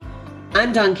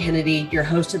I'm Dawn Kennedy, your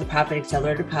host of the Profit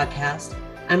Accelerator podcast.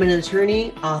 I'm an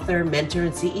attorney, author, mentor,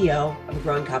 and CEO of a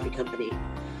growing coffee company.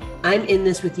 I'm in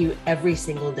this with you every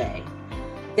single day.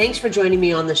 Thanks for joining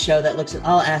me on the show that looks at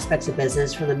all aspects of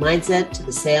business, from the mindset to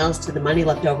the sales to the money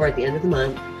left over at the end of the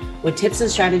month, with tips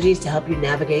and strategies to help you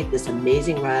navigate this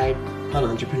amazing ride called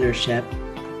entrepreneurship.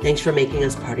 Thanks for making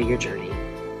us part of your journey.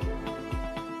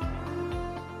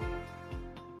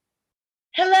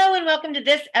 Hello, and welcome to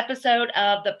this episode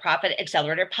of the Profit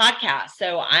Accelerator podcast.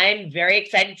 So I'm very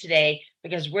excited today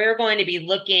because we're going to be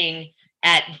looking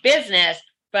at business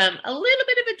from a little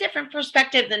bit of a different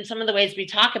perspective than some of the ways we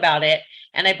talk about it.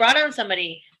 And I brought on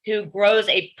somebody who grows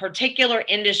a particular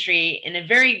industry in a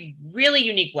really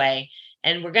unique way.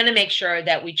 And we're going to make sure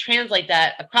that we translate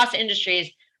that across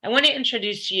industries. I want to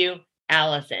introduce to you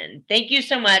Allison. Thank you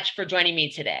so much for joining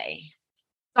me today.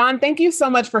 Dawn, thank you so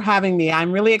much for having me. I'm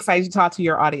really excited to talk to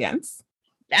your audience.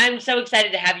 I'm so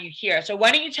excited to have you here. So why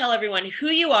don't you tell everyone who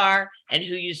you are and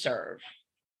who you serve?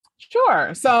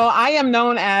 Sure. So I am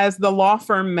known as the Law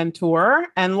Firm Mentor,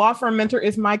 and Law Firm Mentor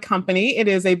is my company. It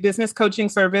is a business coaching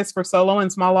service for solo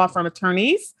and small law firm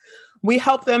attorneys. We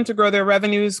help them to grow their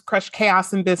revenues, crush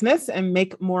chaos in business, and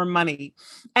make more money.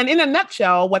 And in a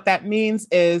nutshell, what that means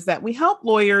is that we help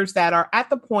lawyers that are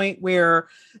at the point where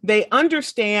they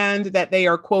understand that they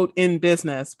are, quote, in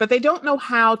business, but they don't know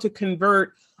how to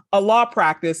convert a law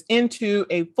practice into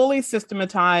a fully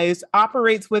systematized,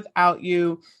 operates without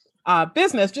you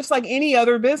business, just like any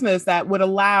other business that would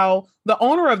allow the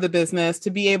owner of the business to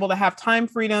be able to have time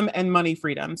freedom and money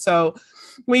freedom. So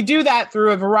we do that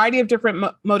through a variety of different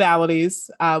modalities.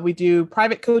 We do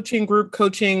private coaching, group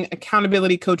coaching,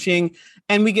 accountability coaching,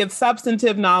 and we give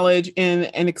substantive knowledge in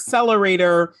an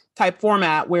accelerator type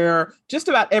format where just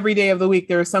about every day of the week,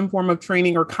 there is some form of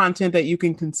training or content that you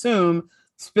can consume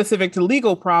specific to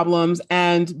legal problems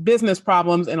and business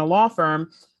problems in a law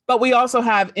firm. But we also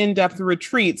have in-depth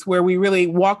retreats where we really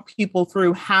walk people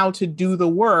through how to do the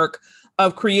work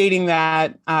of creating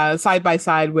that side by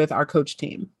side with our coach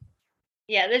team.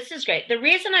 Yeah, this is great. The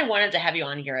reason I wanted to have you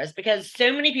on here is because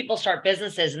so many people start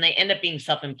businesses and they end up being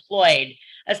self-employed,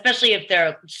 especially if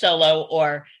they're solo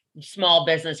or small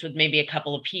business with maybe a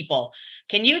couple of people.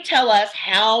 Can you tell us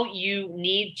how you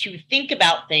need to think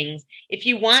about things if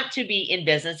you want to be in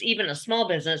business, even a small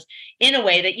business, in a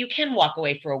way that you can walk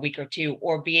away for a week or two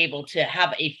or be able to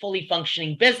have a fully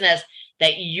functioning business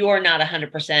that you're not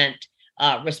 100%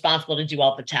 responsible to do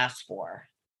all the tasks for?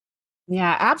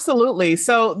 Yeah, absolutely.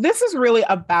 So this is really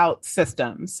about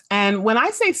systems. And when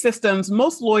I say systems,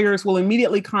 most lawyers will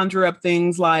immediately conjure up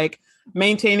things like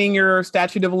maintaining your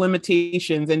statute of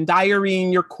limitations and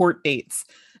diarying your court dates.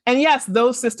 And yes,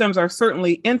 those systems are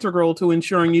certainly integral to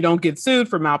ensuring you don't get sued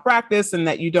for malpractice and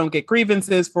that you don't get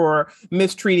grievances for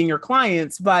mistreating your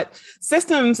clients. But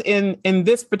systems in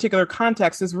this particular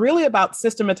context is really about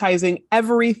systematizing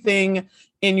everything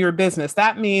in your business.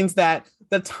 That means that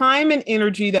the time and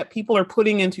energy that people are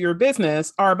putting into your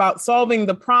business are about solving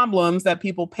the problems that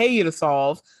people pay you to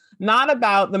solve, not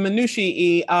about the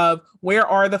minutiae of where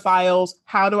are the files,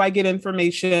 how do I get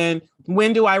information,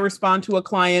 when do I respond to a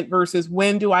client versus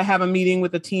when do I have a meeting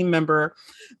with a team member.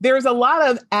 There's a lot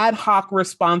of ad hoc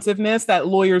responsiveness that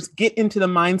lawyers get into the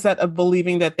mindset of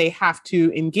believing that they have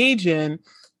to engage in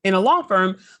a law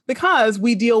firm because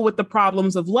we deal with the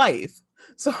problems of life.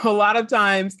 So a lot of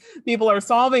times people are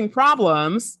solving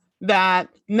problems that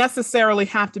necessarily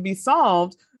have to be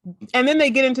solved. And then they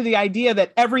get into the idea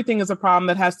that everything is a problem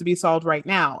that has to be solved right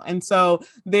now. And so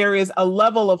there is a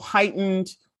level of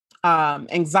heightened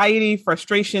anxiety,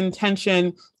 frustration,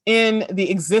 tension in the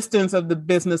existence of the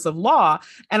business of law.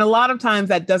 And a lot of times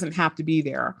that doesn't have to be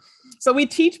there. So we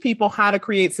teach people how to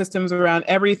create systems around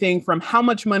everything from how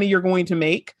much money you're going to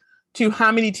make to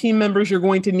how many team members you're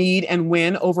going to need and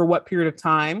when over what period of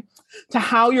time, to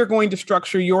how you're going to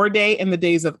structure your day and the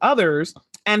days of others,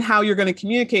 and how you're going to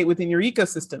communicate within your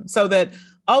ecosystem so that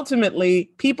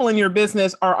ultimately people in your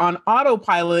business are on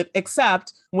autopilot,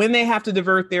 except when they have to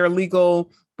divert their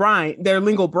legal brain, their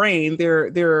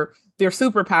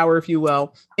superpower, if you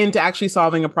will, into actually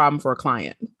solving a problem for a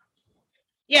client.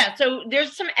 Yeah, so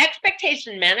there's some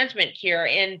expectation management here.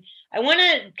 And I want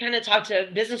to kind of talk to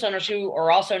business owners who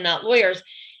are also not lawyers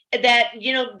that,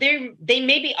 they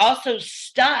may be also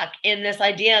stuck in this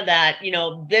idea that,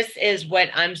 this is what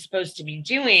I'm supposed to be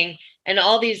doing. And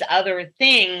all these other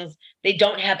things, they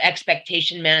don't have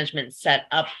expectation management set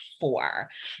up for.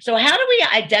 So how do we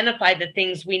identify the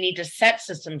things we need to set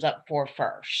systems up for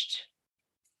first?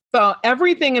 So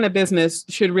everything in a business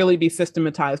should really be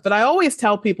systematized. But I always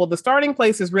tell people the starting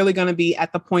place is really going to be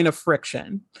at the point of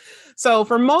friction. So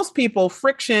for most people,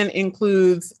 friction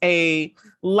includes a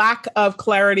lack of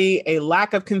clarity, a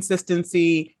lack of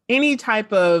consistency, any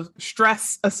type of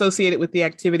stress associated with the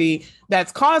activity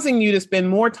that's causing you to spend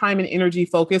more time and energy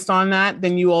focused on that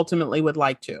than you ultimately would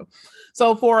like to.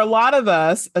 So for a lot of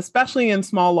us, especially in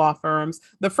small law firms,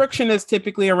 the friction is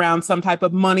typically around some type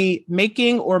of money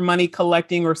making or money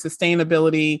collecting or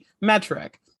sustainability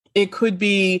metric. It could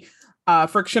be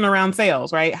friction around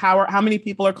sales, right? How many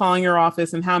people are calling your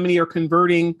office and how many are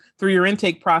converting through your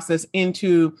intake process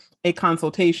into a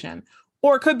consultation?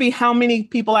 Or it could be how many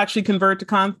people actually convert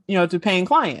to paying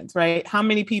clients, right? How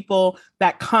many people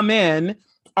that come in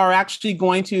are actually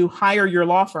going to hire your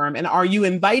law firm? And are you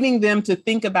inviting them to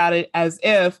think about it as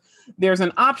if there's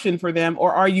an option for them,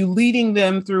 or are you leading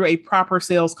them through a proper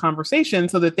sales conversation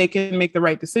so that they can make the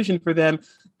right decision for them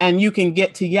and you can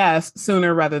get to yes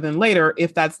sooner rather than later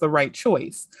if that's the right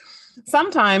choice?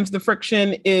 Sometimes the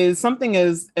friction is something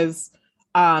as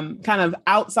kind of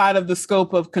outside of the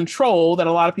scope of control that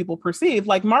a lot of people perceive,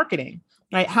 like marketing.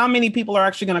 Right? How many people are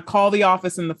actually going to call the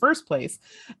office in the first place?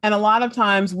 And a lot of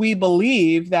times we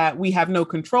believe that we have no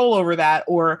control over that,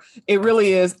 or it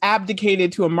really is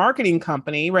abdicated to a marketing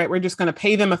company, right? We're just going to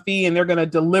pay them a fee and they're going to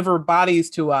deliver bodies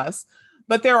to us.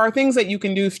 But there are things that you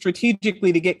can do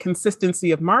strategically to get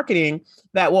consistency of marketing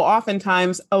that will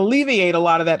oftentimes alleviate a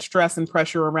lot of that stress and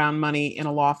pressure around money in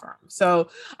a law firm. So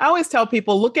I always tell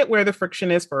people, look at where the friction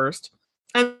is first.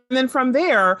 And then from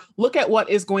there, look at what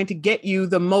is going to get you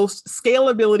the most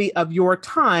scalability of your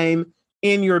time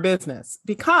in your business.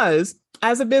 Because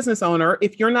as a business owner,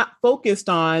 if you're not focused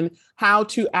on how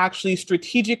to actually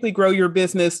strategically grow your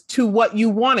business to what you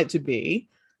want it to be,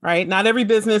 right? Not every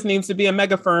business needs to be a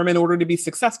mega firm in order to be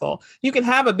successful. You can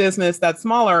have a business that's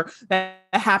smaller that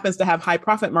happens to have high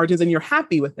profit margins and you're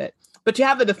happy with it. But you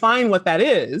have to define what that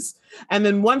is. And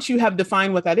then once you have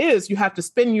defined what that is, you have to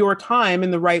spend your time in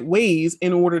the right ways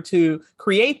in order to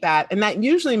create that. And that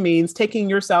usually means taking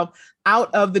yourself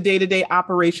out of the day-to-day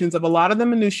operations of a lot of the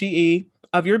minutiae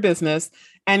of your business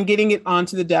and getting it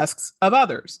onto the desks of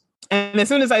others. And as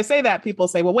soon as I say that, people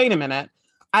say, well, wait a minute.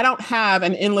 I don't have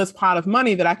an endless pot of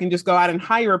money that I can just go out and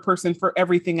hire a person for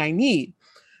everything I need.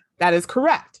 That is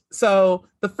correct. So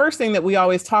the first thing that we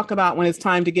always talk about when it's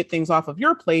time to get things off of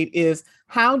your plate is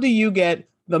how do you get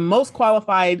the most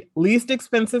qualified, least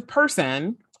expensive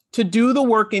person to do the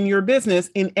work in your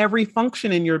business in every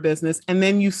function in your business. And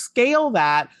then you scale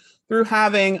that through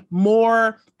having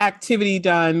more activity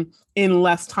done in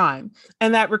less time.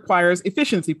 And that requires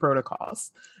efficiency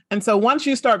protocols. And so once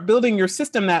you start building your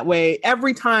system that way,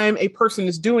 every time a person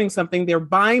is doing something, they're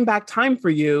buying back time for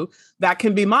you that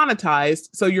can be monetized.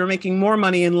 So you're making more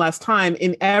money in less time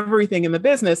in everything in the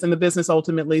business. And the business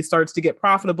ultimately starts to get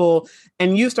profitable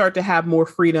and you start to have more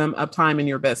freedom of time in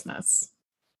your business.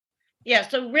 Yeah.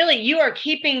 So really you are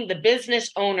keeping the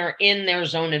business owner in their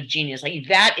zone of genius. Like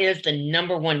that is the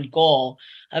number one goal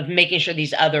of making sure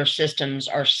these other systems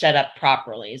are set up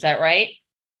properly. Is that right?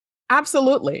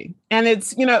 Absolutely. And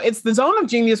it's the zone of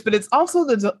genius, but it's also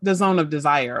the zone of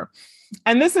desire.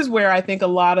 And this is where I think a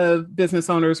lot of business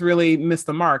owners really miss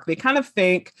the mark. They kind of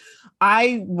think,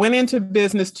 I went into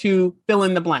business to fill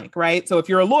in the blank, right? So if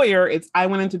you're a lawyer, it's I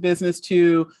went into business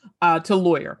to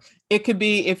lawyer. It could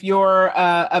be if you're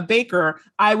a baker,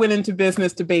 I went into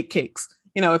business to bake cakes.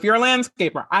 If you're a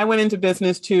landscaper, I went into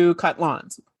business to cut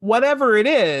lawns. Whatever it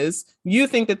is, you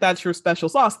think that that's your special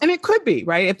sauce. And it could be,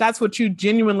 right? If that's what you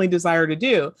genuinely desire to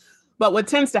do. But what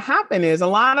tends to happen is a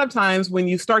lot of times when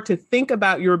you start to think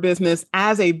about your business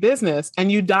as a business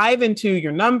and you dive into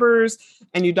your numbers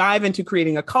and you dive into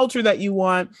creating a culture that you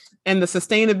want and the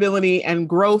sustainability and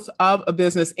growth of a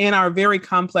business in our very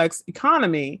complex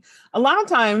economy, a lot of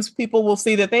times people will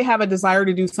see that they have a desire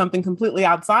to do something completely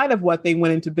outside of what they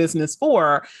went into business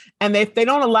for. And if they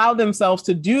don't allow themselves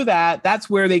to do that, that's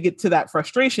where they get to that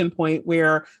frustration point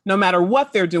where no matter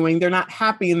what they're doing, they're not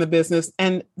happy in the business.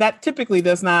 And that typically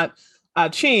does not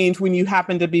change when you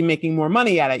happen to be making more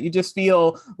money at it. You just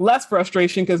feel less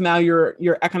frustration because now you're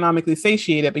economically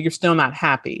satiated, but you're still not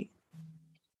happy.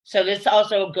 So this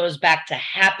also goes back to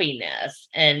happiness.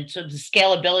 And so the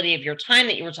scalability of your time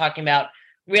that you were talking about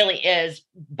really is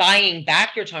buying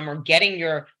back your time or getting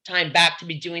your time back to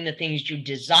be doing the things you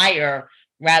desire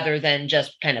rather than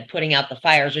just kind of putting out the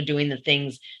fires or doing the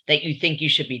things that you think you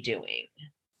should be doing.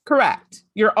 Correct.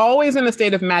 You're always in a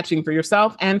state of matching for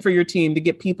yourself and for your team to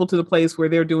get people to the place where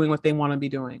they're doing what they want to be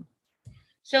doing.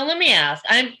 So let me ask,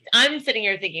 I'm sitting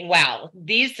here thinking, wow,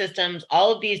 these systems,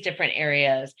 all of these different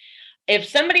areas, if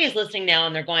somebody is listening now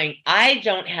and they're going, I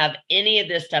don't have any of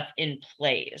this stuff in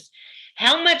place,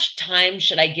 how much time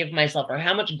should I give myself, or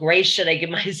how much grace should I give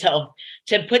myself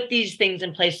to put these things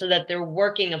in place so that they're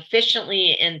working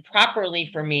efficiently and properly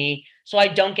for me, so I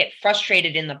don't get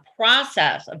frustrated in the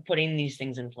process of putting these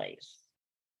things in place?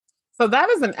 So that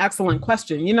is an excellent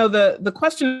question. You know, the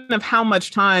question of how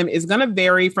much time is going to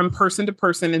vary from person to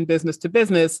person and business to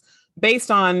business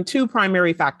based on two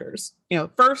primary factors. You know,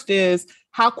 first is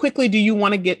how quickly do you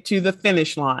want to get to the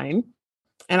finish line?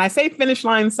 And I say finish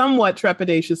line somewhat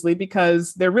trepidatiously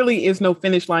because there really is no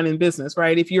finish line in business,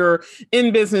 right? If you're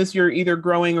in business, you're either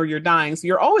growing or you're dying. So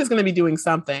you're always going to be doing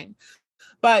something.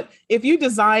 But if you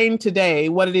design today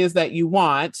what it is that you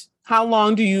want, how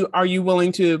long are you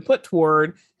willing to put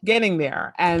toward getting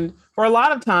there? And for a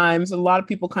lot of times, a lot of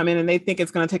people come in and they think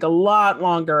it's going to take a lot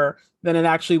longer than it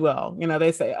actually will. You know,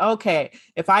 they say, okay,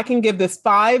 if I can give this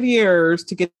 5 years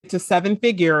to get to 7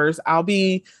 figures, I'll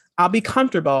be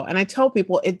comfortable. And I tell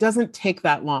people it doesn't take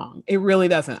that long. It really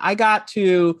doesn't. I got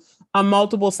to a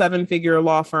multiple 7-figure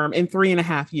law firm in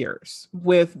 3.5 years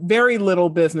with very little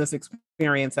business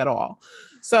experience at all.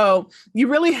 So you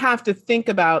really have to think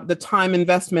about the time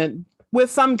investment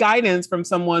with some guidance from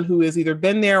someone who has either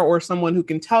been there or someone who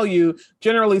can tell you,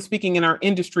 generally speaking, in our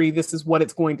industry, this is what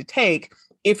it's going to take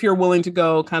if you're willing to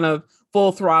go kind of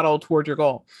full throttle toward your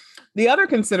goal. The other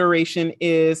consideration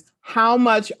is how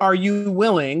much are you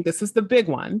willing, this is the big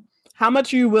one, how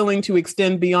much are you willing to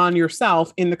extend beyond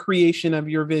yourself in the creation of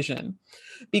your vision?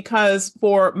 Because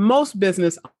for most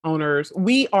business owners,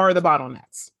 we are the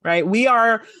bottlenecks, right? We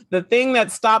are the thing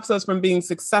that stops us from being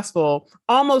successful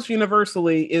almost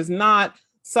universally is not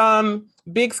some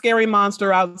big scary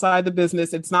monster outside the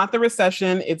business. It's not the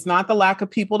recession. It's not the lack of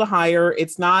people to hire.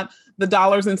 It's not the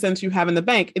dollars and cents you have in the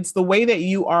bank. It's the way that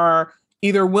you are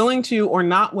either willing to or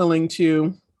not willing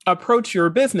to approach your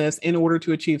business in order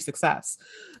to achieve success.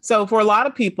 So for a lot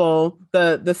of people,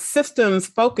 the systems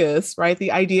focus, right?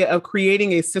 The idea of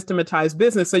creating a systematized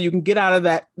business so you can get out of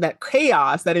that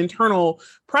chaos, that internal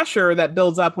pressure that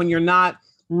builds up when you're not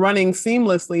running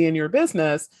seamlessly in your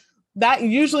business, that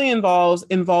usually involves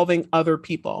involving other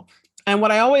people. And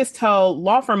what I always tell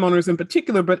law firm owners in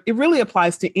particular, but it really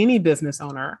applies to any business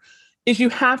owner, is you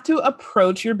have to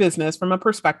approach your business from a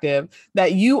perspective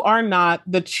that you are not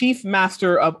the chief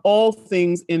master of all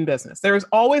things in business. There is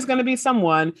always going to be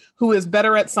someone who is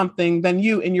better at something than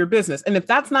you in your business. And if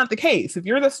that's not the case, if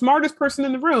you're the smartest person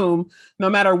in the room, no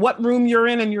matter what room you're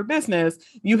in your business,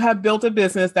 you have built a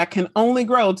business that can only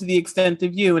grow to the extent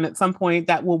of you. And at some point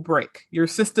that will break. Your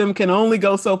system can only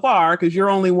go so far because you're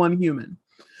only one human.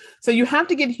 So you have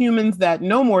to get humans that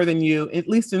know more than you, at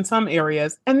least in some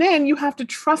areas, and then you have to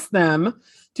trust them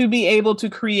to be able to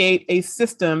create a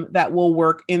system that will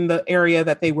work in the area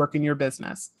that they work in your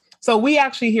business. So we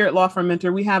actually here at Law Firm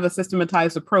Mentor, we have a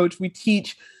systematized approach. We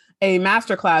teach a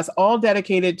masterclass all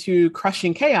dedicated to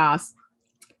crushing chaos.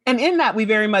 And in that, we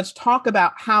very much talk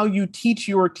about how you teach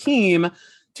your team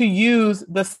to use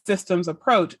the systems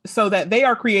approach so that they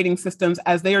are creating systems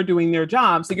as they are doing their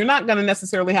job. So you're not going to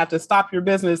necessarily have to stop your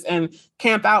business and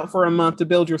camp out for a month to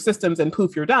build your systems and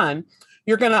poof, you're done.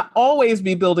 You're going to always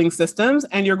be building systems,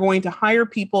 and you're going to hire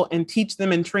people and teach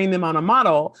them and train them on a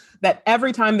model that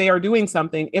every time they are doing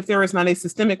something, if there is not a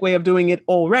systemic way of doing it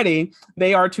already,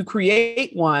 they are to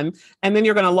create one. And then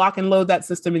you're going to lock and load that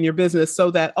system in your business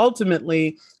so that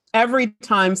ultimately every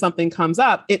time something comes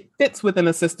up, it fits within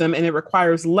a system and it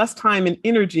requires less time and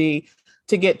energy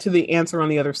to get to the answer on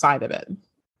the other side of it.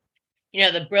 You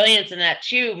know, the brilliance in that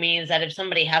too means that if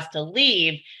somebody has to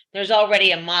leave, there's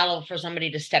already a model for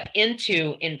somebody to step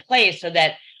into in place so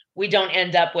that we don't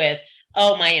end up with,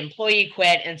 oh, my employee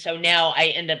quit. And so now I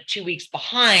end up 2 weeks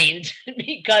behind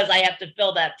because I have to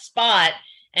fill that spot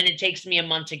and it takes me a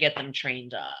month to get them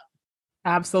trained up.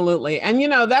 Absolutely. And, you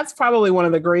know, that's probably one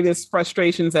of the greatest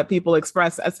frustrations that people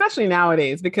express, especially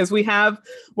nowadays, because we have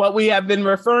what we have been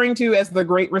referring to as the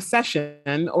Great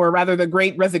Recession, or rather the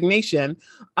Great Resignation,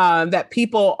 that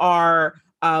people are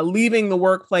leaving the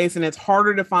workplace and it's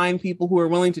harder to find people who are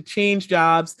willing to change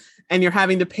jobs, and you're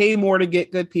having to pay more to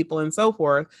get good people and so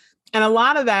forth. And a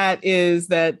lot of that is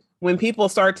that when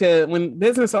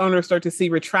business owners start to see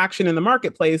retraction in the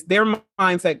marketplace, their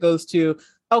mindset goes to,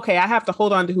 okay, I have to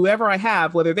hold on to whoever I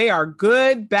have, whether they are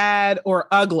good, bad, or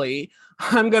ugly.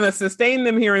 I'm going to sustain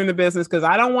them here in the business because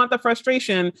I don't want the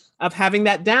frustration of having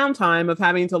that downtime of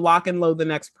having to lock and load the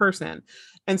next person.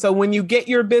 And so when you get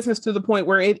your business to the point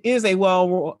where it is a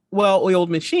well-oiled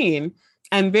machine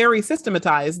and very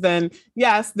systematized, then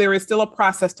yes, there is still a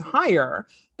process to hire.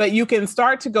 but you can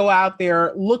start to go out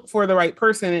there, look for the right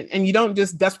person, and you don't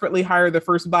just desperately hire the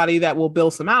first body that will bill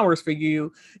some hours for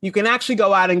you. You can actually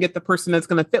go out and get the person that's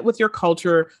going to fit with your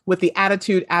culture, with the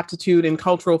attitude, aptitude, and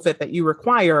cultural fit that you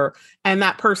require. And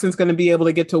that person's going to be able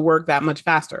to get to work that much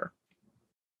faster.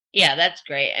 Yeah, that's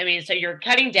great. I mean, so you're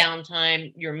cutting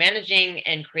downtime, you're managing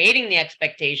and creating the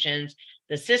expectations,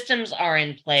 the systems are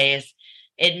in place,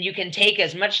 and you can take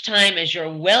as much time as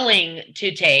you're willing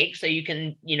to take. So you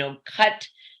can, cut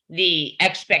the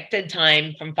expected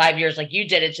time from 5 years, like you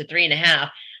did it, to 3.5.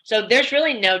 So there's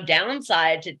really no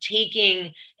downside to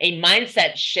taking a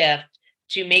mindset shift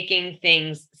to making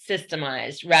things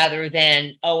systemized rather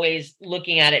than always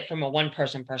looking at it from a one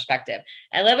person perspective.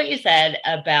 I love what you said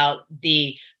about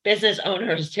the business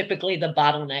owner is typically the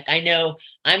bottleneck. I know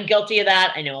I'm guilty of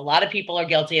that. I know a lot of people are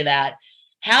guilty of that.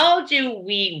 How do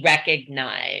we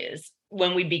recognize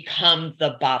when we become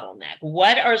the bottleneck?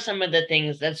 What are some of the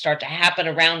things that start to happen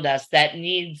around us that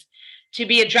needs to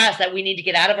be addressed, that we need to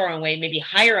get out of our own way, maybe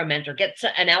hire a mentor, get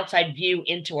an outside view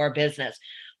into our business?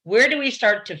 Where do we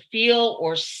start to feel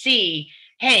or see,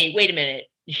 hey, wait a minute,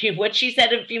 what she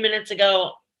said a few minutes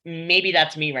ago, maybe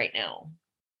that's me right now?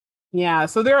 Yeah,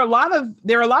 so there are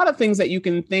a lot of things that you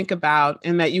can think about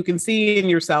and that you can see in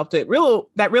yourself that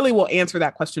really will answer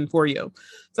that question for you.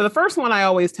 So the first one I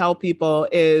always tell people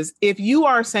is, if you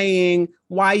are saying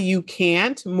why you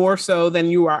can't more so than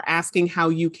you are asking how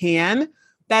you can,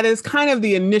 that is kind of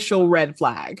the initial red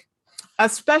flag,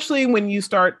 especially when you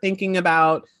start thinking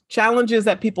about challenges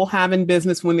that people have in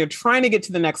business when they're trying to get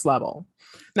to the next level.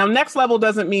 Now, next level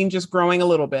doesn't mean just growing a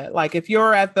little bit. Like if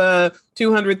you're at the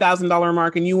 $200,000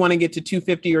 mark and you want to get to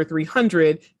 250 or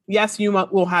 300, yes, you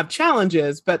will have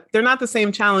challenges, but they're not the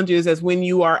same challenges as when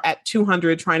you are at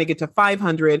 200 trying to get to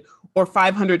 500, or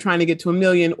 500 trying to get to 1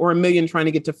 million, or 1 million trying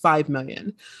to get to 5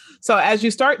 million. So as you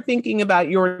start thinking about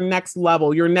your next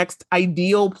level, your next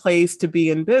ideal place to be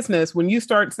in business, when you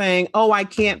start saying, oh, I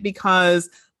can't because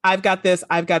I've got this,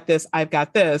 I've got this, I've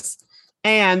got this,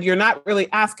 and you're not really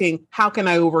asking, how can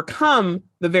I overcome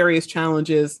the various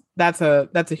challenges? That's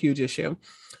a huge issue.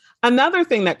 Another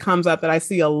thing that comes up that I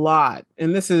see a lot,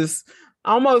 and this is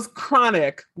almost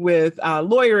chronic with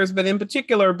lawyers, but in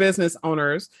particular business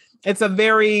owners, it's a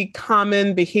very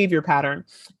common behavior pattern,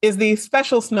 is the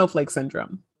special snowflake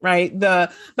syndrome. Right?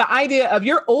 The idea of,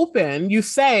 you're open, you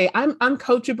say, I'm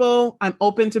coachable, I'm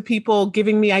open to people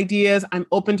giving me ideas, I'm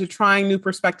open to trying new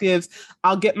perspectives,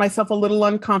 I'll get myself a little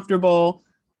uncomfortable.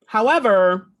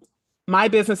 However, my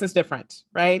business is different,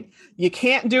 right? You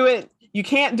can't do it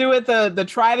the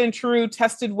tried and true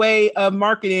tested way of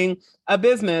marketing a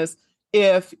business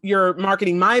if you're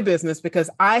marketing my business,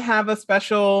 because I have a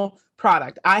special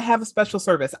product. I have a special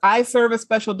service. I serve a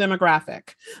special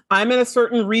demographic. I'm in a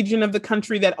certain region of the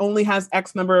country that only has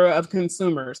X number of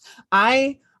consumers.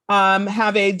 I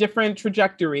have a different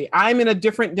trajectory. I'm in a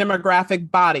different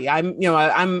demographic body. I'm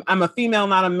a female,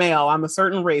 not a male. I'm a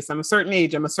certain race. I'm a certain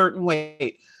age. I'm a certain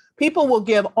weight. People will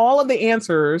give all of the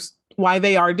answers why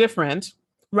they are different,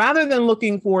 rather than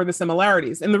looking for the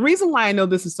similarities. And the reason why I know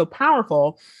this is so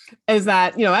powerful is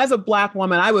that, as a Black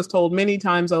woman, I was told many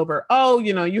times over, oh,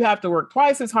 you have to work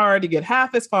twice as hard to get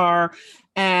half as far.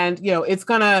 And, it's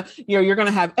gonna, you're going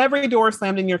to have every door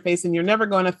slammed in your face and you're never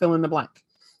going to fill in the blank.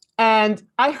 And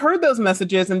I heard those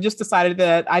messages and just decided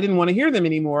that I didn't want to hear them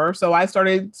anymore. So I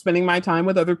started spending my time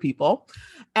with other people.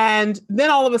 And then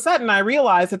all of a sudden, I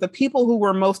realized that the people who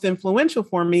were most influential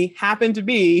for me happened to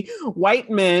be white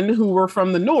men who were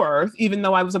from the North, even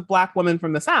though I was a Black woman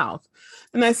from the South.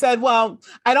 And I said, well,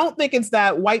 I don't think it's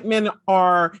that white men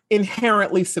are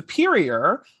inherently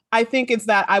superior. I think it's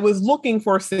that I was looking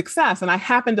for success and I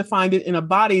happened to find it in a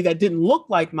body that didn't look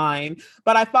like mine,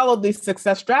 but I followed these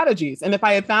success strategies. And if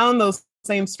I had found those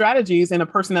same strategies in a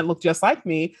person that looked just like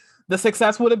me, the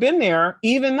success would have been there,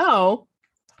 even though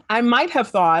I might have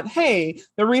thought, hey,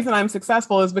 the reason I'm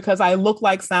successful is because I look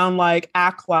like, sound like,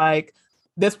 act like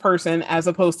this person as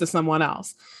opposed to someone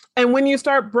else. And when you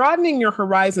start broadening your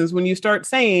horizons, when you start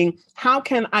saying, how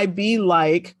can I be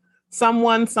like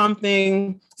someone,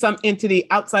 something, some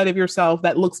entity outside of yourself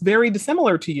that looks very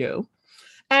dissimilar to you?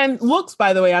 And looks,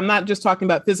 by the way, I'm not just talking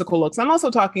about physical looks. I'm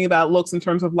also talking about looks in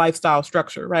terms of lifestyle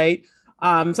structure, right?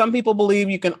 Some people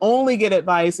believe you can only get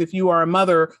advice if you are a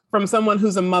mother from someone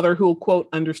who's a mother who will, quote,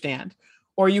 understand.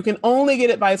 Or you can only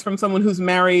get advice from someone who's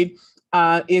married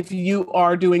if you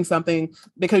are doing something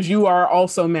because you are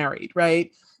also married,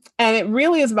 right? And it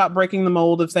really is about breaking the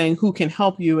mold of saying who can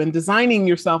help you and designing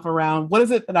yourself around what is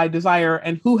it that I desire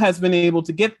and who has been able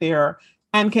to get there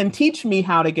and can teach me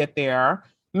how to get there,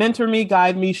 mentor me,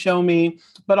 guide me, show me,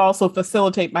 but also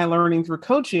facilitate my learning through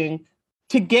coaching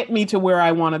to get me to where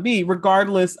I want to be,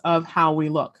 regardless of how we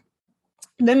look.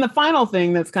 And then the final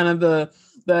thing that's kind of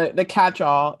the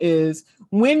catch-all is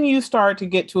when you start to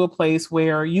get to a place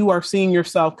where you are seeing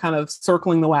yourself kind of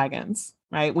circling the wagons,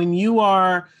 right? When you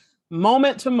are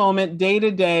moment to moment, day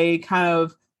to day, kind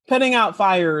of putting out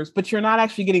fires, but you're not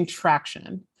actually getting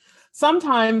traction.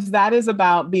 Sometimes that is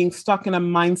about being stuck in a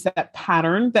mindset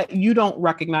pattern that you don't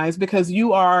recognize because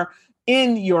you are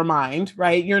in your mind,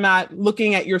 right? You're not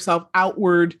looking at yourself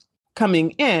outward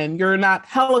coming in. You're not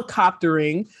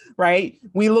helicoptering, right?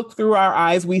 We look through our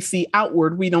eyes, we see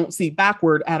outward, we don't see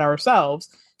backward at ourselves.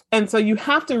 And so you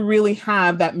have to really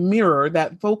have that mirror,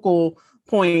 that focal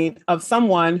point of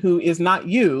someone who is not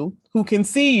you, who can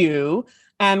see you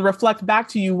and reflect back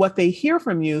to you what they hear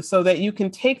from you so that you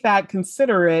can take that,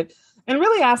 consider it, and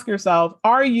really ask yourself,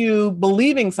 are you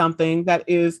believing something that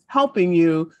is helping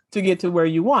you to get to where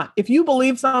you want? If you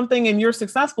believe something and you're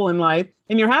successful in life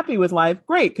and you're happy with life,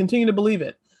 great, continue to believe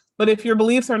it. But if your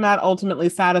beliefs are not ultimately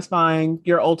satisfying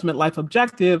your ultimate life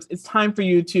objectives, it's time for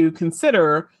you to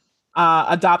consider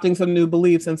adopting some new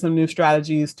beliefs and some new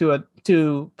strategies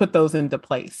to put those into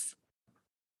place.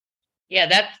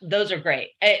 Yeah, those are great.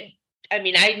 I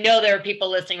mean, I know there are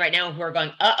people listening right now who are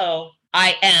going, uh-oh,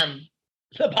 I am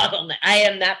the bottleneck. I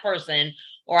am that person,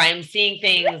 or I'm seeing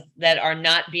things that are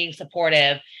not being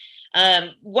supportive.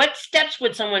 What steps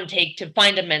would someone take to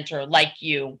find a mentor like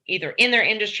you, either in their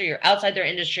industry or outside their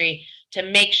industry, to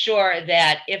make sure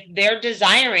that if they're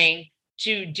desiring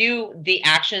to do the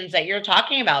actions that you're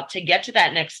talking about to get to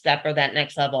that next step or that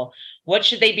next level, what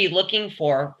should they be looking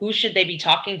for? Who should they be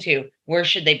talking to? Where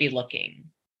should they be looking?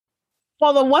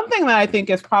 Well, the one thing that I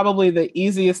think is probably the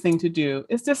easiest thing to do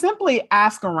is to simply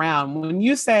ask around. When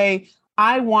you say,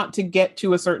 I want to get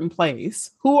to a certain place,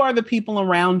 who are the people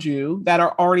around you that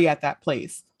are already at that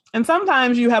place? And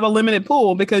sometimes you have a limited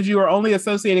pool because you are only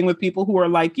associating with people who are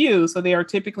like you. So they are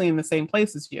typically in the same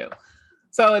place as you.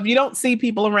 So if you don't see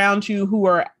people around you who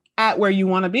are at where you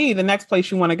want to be, the next place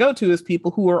you want to go to is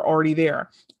people who are already there.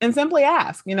 And simply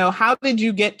ask, how did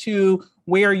you get to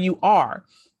where you are?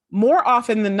 More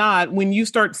often than not, when you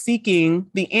start seeking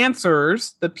the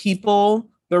answers, the people,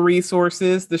 the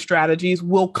resources, the strategies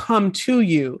will come to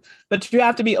you, but you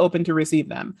have to be open to receive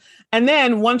them. And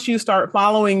then once you start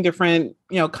following different,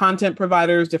 content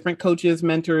providers, different coaches,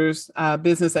 mentors,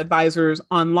 business advisors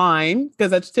online,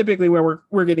 because that's typically where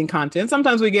we're getting content.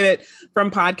 Sometimes we get it from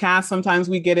podcasts, sometimes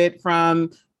we get it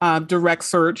from direct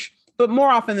search. But more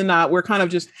often than not, we're kind of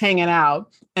just hanging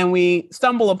out and we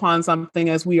stumble upon something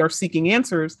as we are seeking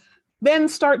answers. Then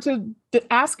start to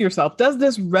ask yourself, does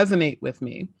this resonate with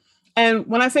me? And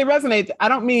when I say resonate, I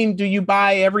don't mean, do you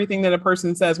buy everything that a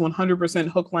person says 100%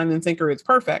 hook, line, and sinker, it's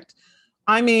perfect.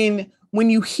 I mean, when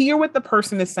you hear what the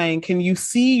person is saying, can you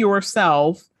see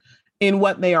yourself in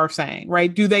what they are saying,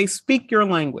 right? Do they speak your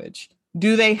language?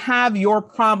 Do they have your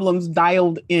problems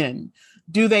dialed in?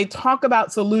 Do they talk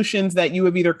about solutions that you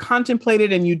have either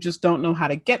contemplated and you just don't know how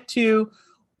to get to?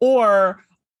 Or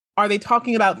are they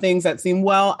talking about things that seem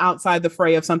well outside the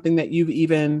fray of something that you've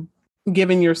even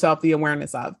given yourself the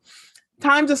awareness of?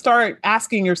 Time to start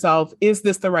asking yourself, is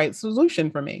this the right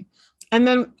solution for me? And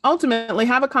then ultimately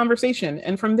have a conversation.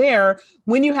 And from there,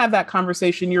 when you have that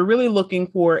conversation, you're really looking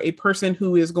for a person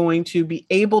who is going to be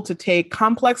able to take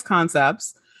complex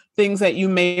concepts, things that you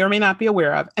may or may not be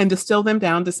aware of, and distill them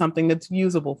down to something that's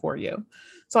usable for you.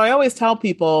 So I always tell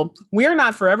people, we're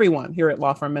not for everyone here at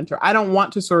Law Firm Mentor. I don't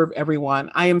want to serve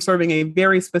everyone. I am serving a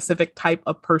very specific type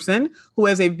of person who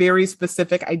has a very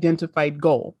specific identified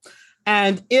goal.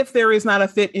 And if there is not a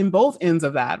fit in both ends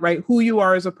of that, right, who you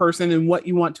are as a person and what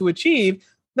you want to achieve,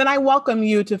 then I welcome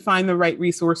you to find the right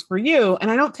resource for you.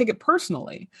 And I don't take it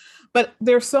personally. But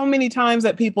there's so many times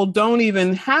that people don't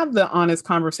even have the honest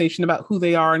conversation about who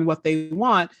they are and what they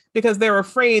want because they're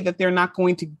afraid that they're not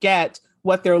going to get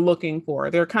what they're looking for.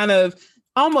 They're kind of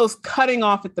almost cutting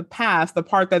off at the past, the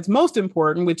part that's most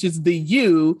important, which is the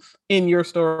you in your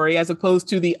story, as opposed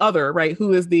to the other, right?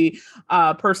 Who is the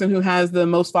person who has the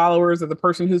most followers or the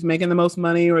person who's making the most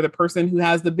money or the person who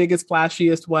has the biggest,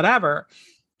 flashiest, whatever.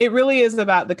 It really is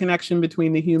about the connection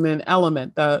between the human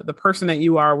element, the person that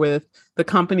you are with the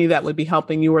company that would be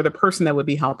helping you or the person that would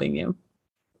be helping you.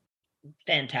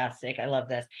 Fantastic. I love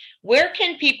this. Where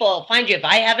can people find you? If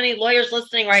I have any lawyers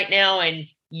listening right now and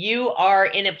you are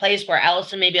in a place where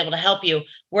Allison may be able to help you,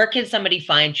 where can somebody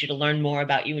find you to learn more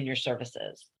about you and your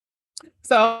services?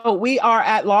 So we are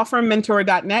at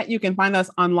lawfirmmentor.net. You can find us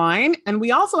online. And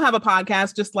we also have a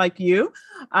podcast just like you.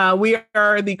 We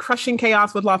are the Crushing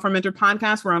Chaos with Law Firm Mentor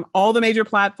podcast. We're on all the major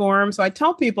platforms. So I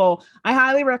tell people, I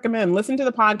highly recommend listen to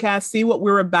the podcast, see what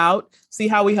we're about, see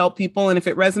how we help people. And if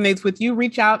it resonates with you,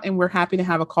 reach out and we're happy to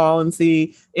have a call and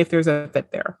see if there's a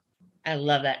fit there. I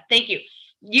love that. Thank you.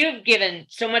 You've given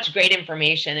so much great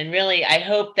information. And really, I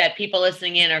hope that people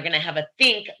listening in are going to have a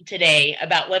think today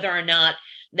about whether or not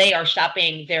they are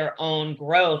stopping their own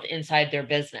growth inside their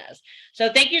business.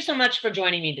 So thank you so much for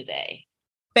joining me today.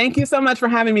 Thank you so much for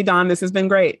having me, Dawn. This has been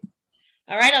great.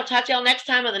 All right. I'll talk to y'all next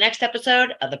time on the next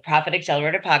episode of the Profit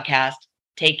Accelerator podcast.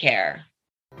 Take care.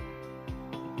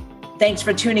 Thanks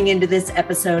for tuning into this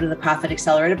episode of the Profit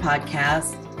Accelerator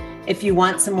podcast. If you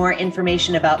want some more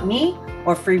information about me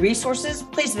or free resources,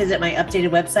 please visit my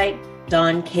updated website,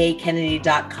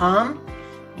 DawnKKennedy.com.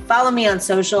 Follow me on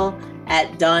social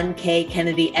at Dawn K.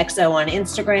 Kennedy XO on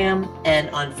Instagram and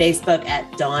on Facebook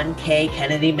at Dawn K.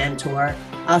 Kennedy Mentor.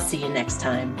 I'll see you next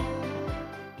time.